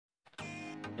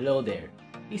Hello there,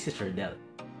 this is Rodel.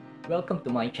 Welcome to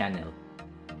my channel.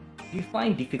 Do you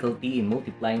find difficulty in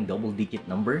multiplying double-digit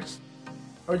numbers?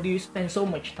 Or do you spend so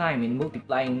much time in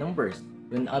multiplying numbers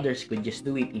when others could just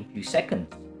do it in few seconds?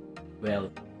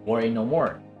 Well, worry no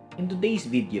more. In today's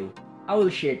video, I will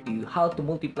share to you how to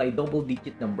multiply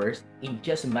double-digit numbers in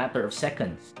just a matter of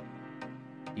seconds.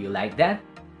 Do you like that?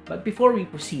 But before we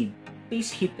proceed,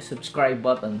 please hit the subscribe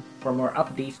button for more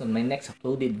updates on my next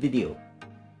uploaded video.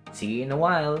 See you in a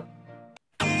while!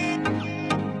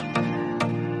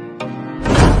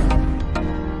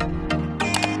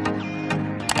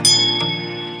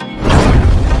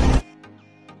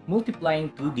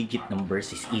 Multiplying two-digit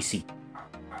numbers is easy.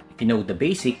 If you know the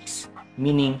basics,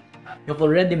 meaning you've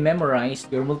already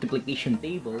memorized your multiplication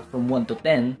table from 1 to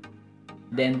 10,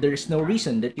 then there's no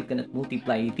reason that you cannot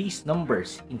multiply these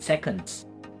numbers in seconds.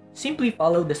 Simply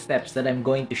follow the steps that I'm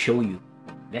going to show you.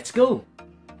 Let's go!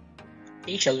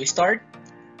 Okay, shall we start?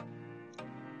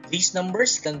 These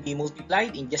numbers can be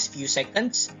multiplied in just few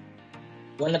seconds.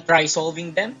 Wanna try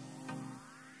solving them?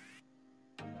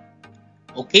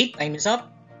 Okay, time is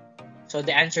up. So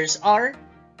the answers are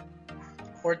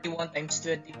 41 times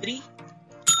 23.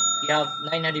 You have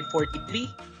 943.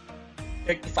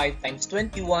 35 times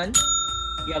 21.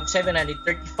 You have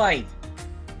 735.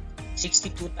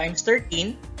 62 times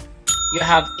 13. You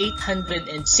have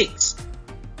 806.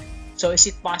 So is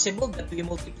it possible that we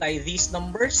multiply these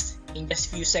numbers in just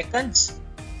few seconds?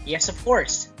 Yes, of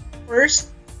course.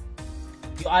 First,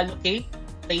 you allocate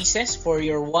places for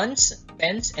your ones,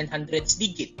 tens, and hundreds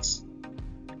digits.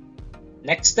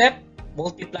 Next step,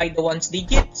 multiply the ones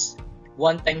digits.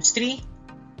 1 times 3,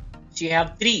 so you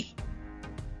have 3.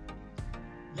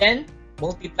 Then,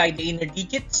 multiply the inner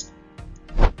digits.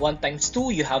 1 times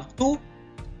 2, you have 2.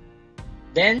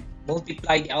 Then,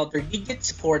 multiply the outer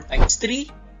digits. 4 times 3,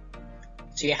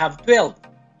 so you have 12.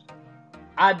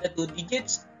 Add the two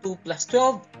digits, 2 plus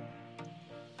 12.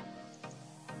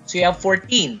 So you have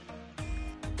 14.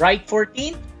 Write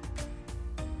 14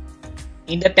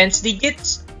 in the tens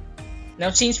digits. Now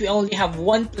since we only have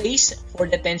one place for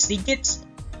the tens digits,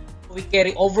 we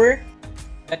carry over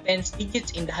the tens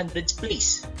digits in the hundreds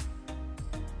place.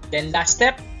 Then last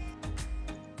step,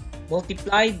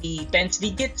 multiply the tens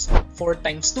digits. 4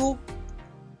 times 2,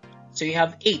 so you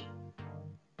have 8.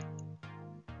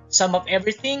 Sum up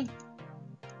everything.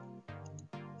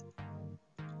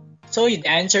 So the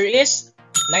answer is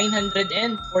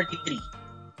 943.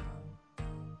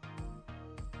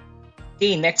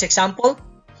 Okay, next example.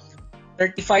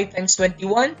 35 times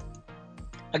 21.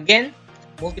 Again,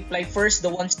 multiply first the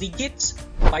ones digits.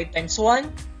 5 times 1,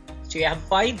 so you have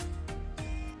 5.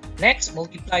 Next,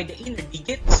 multiply the inner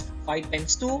digits. 5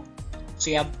 times 2, so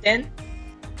you have 10.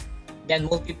 Then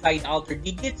multiply the outer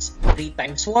digits. 3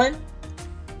 times 1,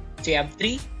 so you have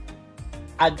 3.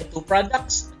 Add the two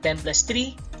products. 10 plus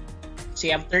 3, so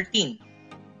you have 13.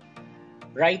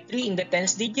 Write 3 in the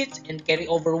tens digits and carry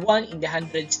over 1 in the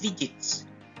hundreds digits.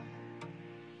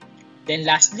 Then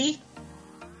lastly,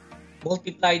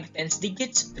 multiply the tens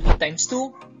digits. 3 times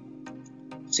 2,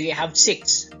 so you have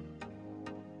 6.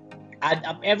 Add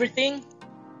up everything.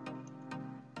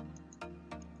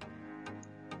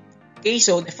 Okay,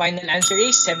 so the final answer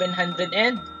is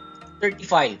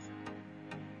 735.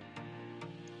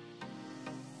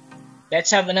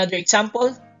 Let's have another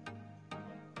example.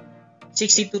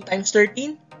 62 times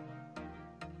 13.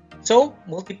 So,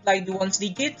 multiply the ones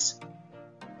digits.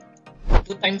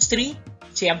 2 times 3,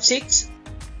 so you have 6.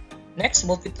 Next,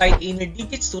 multiply the inner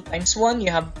digits. 2 times 1,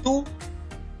 you have 2.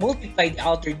 Multiply the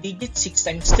outer digits. 6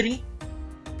 times 3,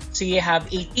 so you have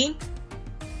 18.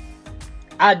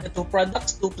 Add the two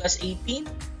products. 2 plus 18,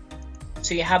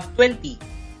 so you have 20.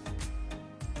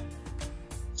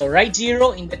 So write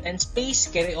 0 in the tens place,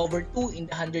 carry over 2 in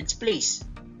the hundreds place.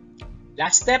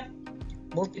 Last step,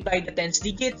 multiply the tens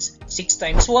digits. 6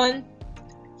 times 1,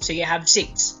 so you have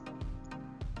 6.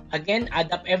 Again,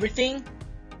 add up everything.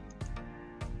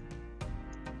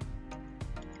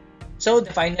 So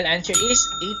the final answer is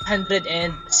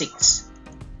 806.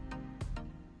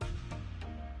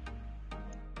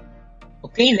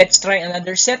 Okay, let's try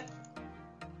another set.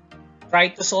 Try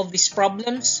to solve these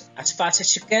problems as fast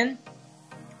as you can.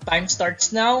 Time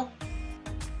starts now.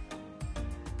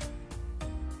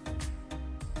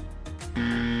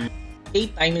 Okay,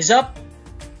 time is up.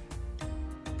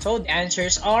 So the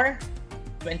answers are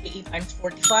 28 times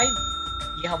 45.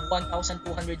 You have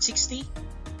 1,260.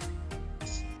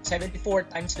 74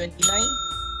 times 29.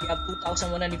 You have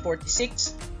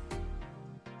 2,146.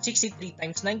 63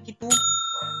 times 92.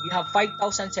 You have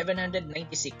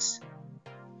 5,796.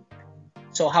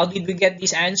 So how did we get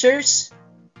these answers?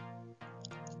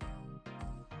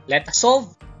 Let us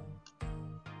solve.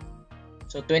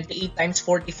 So 28 times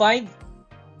 45.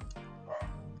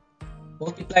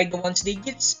 Multiply the ones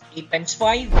digits. 8 times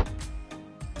 5.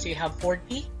 So you have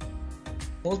 40.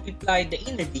 Multiply the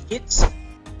inner digits.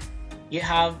 You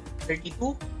have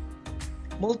 32.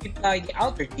 Multiply the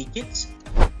outer digits.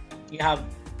 You have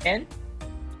 10.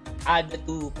 Add the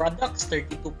two products,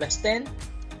 32 plus 10.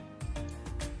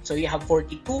 So you have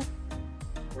 42.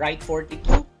 Write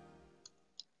 42.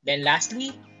 Then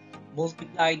lastly,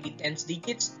 multiply the tens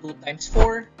digits, 2 times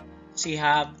 4. So you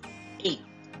have 8.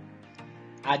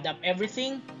 Add up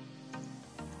everything.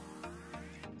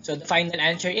 So the final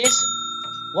answer is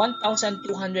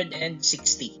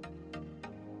 1,260.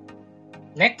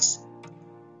 Next,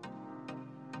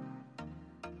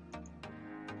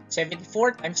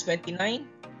 74 times 29.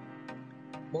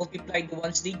 Multiply the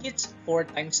ones digits, 4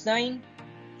 times 9.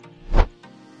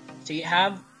 So you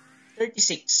have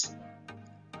 36.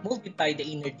 Multiply the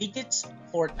inner digits,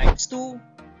 4 times 2.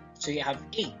 So you have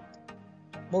 8.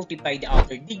 Multiply the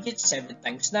outer digits, 7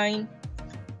 times 9.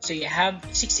 So you have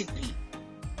 63.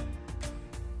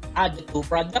 Add the two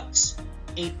products,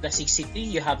 8 plus 63,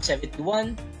 you have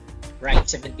 71. Write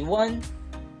 71.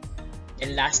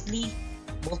 And lastly,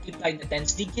 multiply the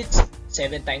tens digits,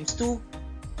 7 times 2.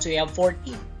 So you have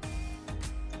 14.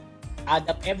 Add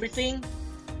up everything.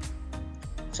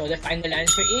 So the final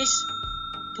answer is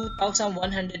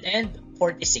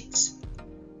 2,146.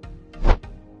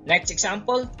 Next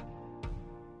example,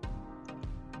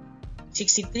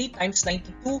 63 times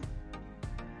 92.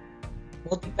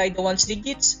 Multiply the ones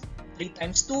digits, 3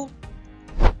 times 2.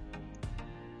 So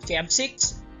you have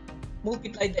 6.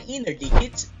 Multiply the inner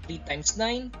digits, 3 times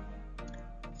 9.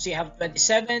 So you have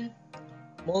 27.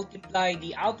 Multiply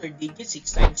the outer digits,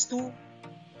 6 times 2.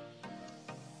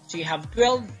 So you have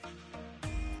 12.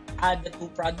 Add the two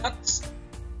products,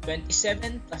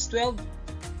 27 plus 12.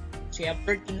 So you have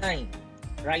 39.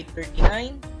 Write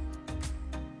 39.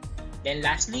 Then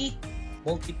lastly,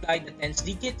 multiply the tens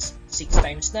digits, 6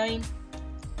 times 9.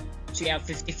 So you have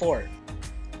 54.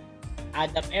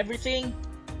 Add up everything.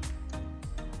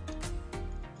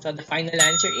 So the final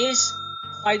answer is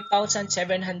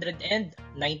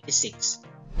 5,796.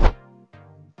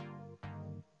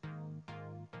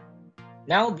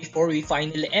 Now, before we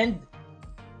finally end,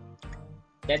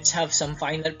 let's have some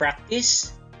final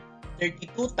practice.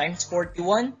 32 times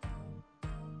 41.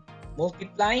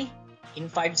 Multiply in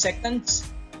 5 seconds.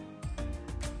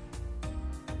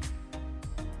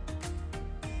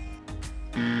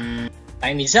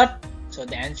 Time is up. So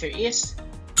the answer is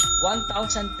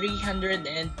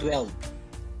 1,312.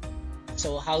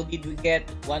 So how did we get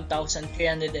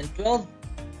 1,312?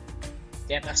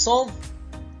 Let us solve.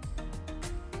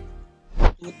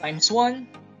 2 times 1.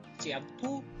 So you have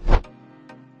 2.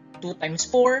 2 times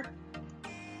 4.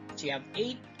 So you have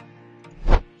 8.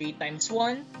 3 times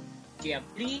 1. So you have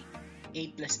 3.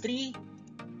 8 plus 3.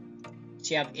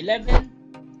 So you have 11.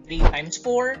 3 times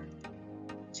 4.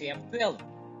 So you have 12.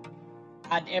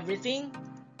 Add everything.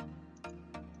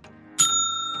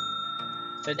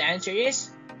 So the answer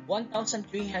is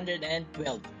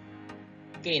 1,312.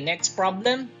 Okay, next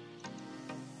problem.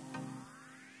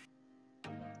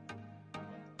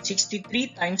 63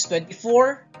 times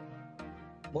 24.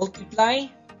 Multiply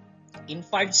in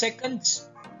 5 seconds.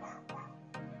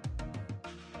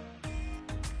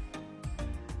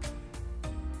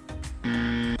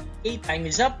 Okay, time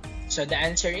is up. So the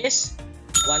answer is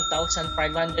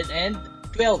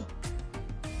 1,512.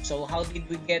 So how did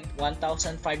we get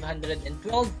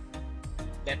 1,512?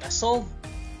 Let us solve.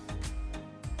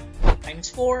 8 times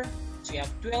 4, so you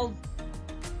have 12.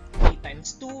 3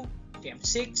 times 2, so you have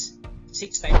 6.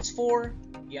 6 times 4,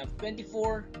 you have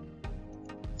 24.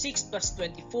 6 plus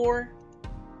 24,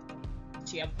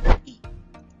 so you have 30.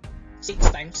 6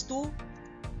 times 2,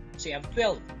 so you have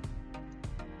 12.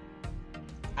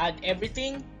 Add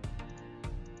everything.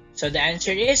 So the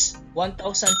answer is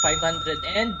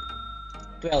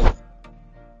 1,512.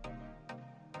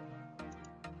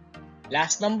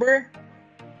 Last number,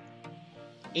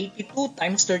 82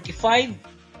 times 35.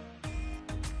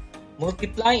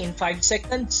 Multiply in 5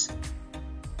 seconds.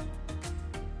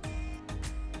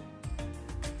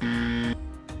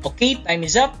 Okay, time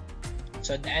is up.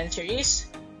 So the answer is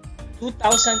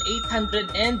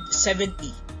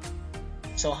 2,870.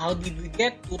 So how did we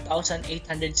get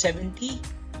 2,870?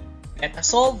 Let us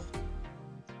solve.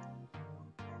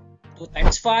 2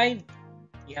 times 5,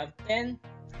 you have 10.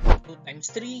 2 times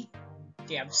 3,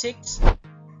 you have 6.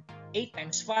 8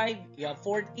 times 5, you have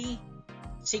 40.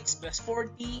 6 plus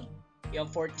 40, you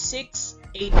have 46.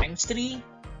 8 times 3,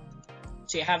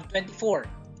 so you have 24.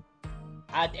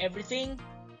 Add everything.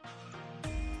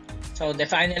 So So the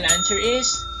final answer is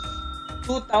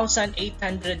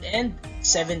 2,870.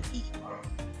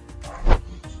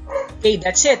 Okay,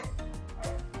 that's it.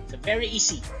 It's very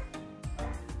easy.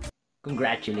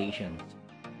 Congratulations!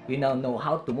 You now know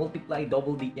how to multiply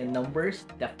double-digit numbers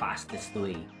the fastest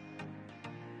way.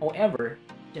 However,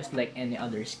 just like any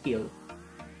other skill,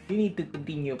 you need to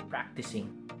continue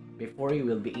practicing before you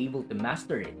will be able to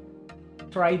master it.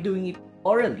 Try doing it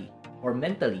orally or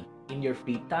mentally in your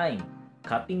free time,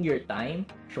 cutting your time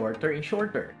shorter and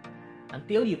shorter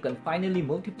until you can finally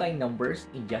multiply numbers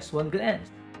in just one glance.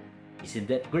 Isn't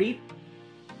that great?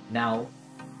 Now,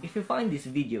 if you find this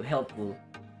video helpful,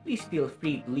 please feel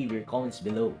free to leave your comments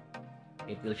below.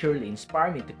 It will surely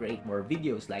inspire me to create more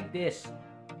videos like this.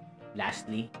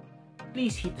 Lastly,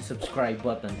 please hit the subscribe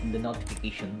button and the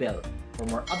notification bell for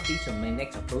more updates on my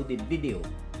next uploaded video.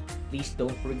 Please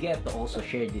don't forget to also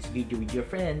share this video with your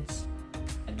friends.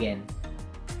 Again,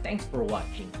 thanks for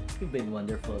watching. You've been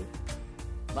wonderful.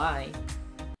 Bye!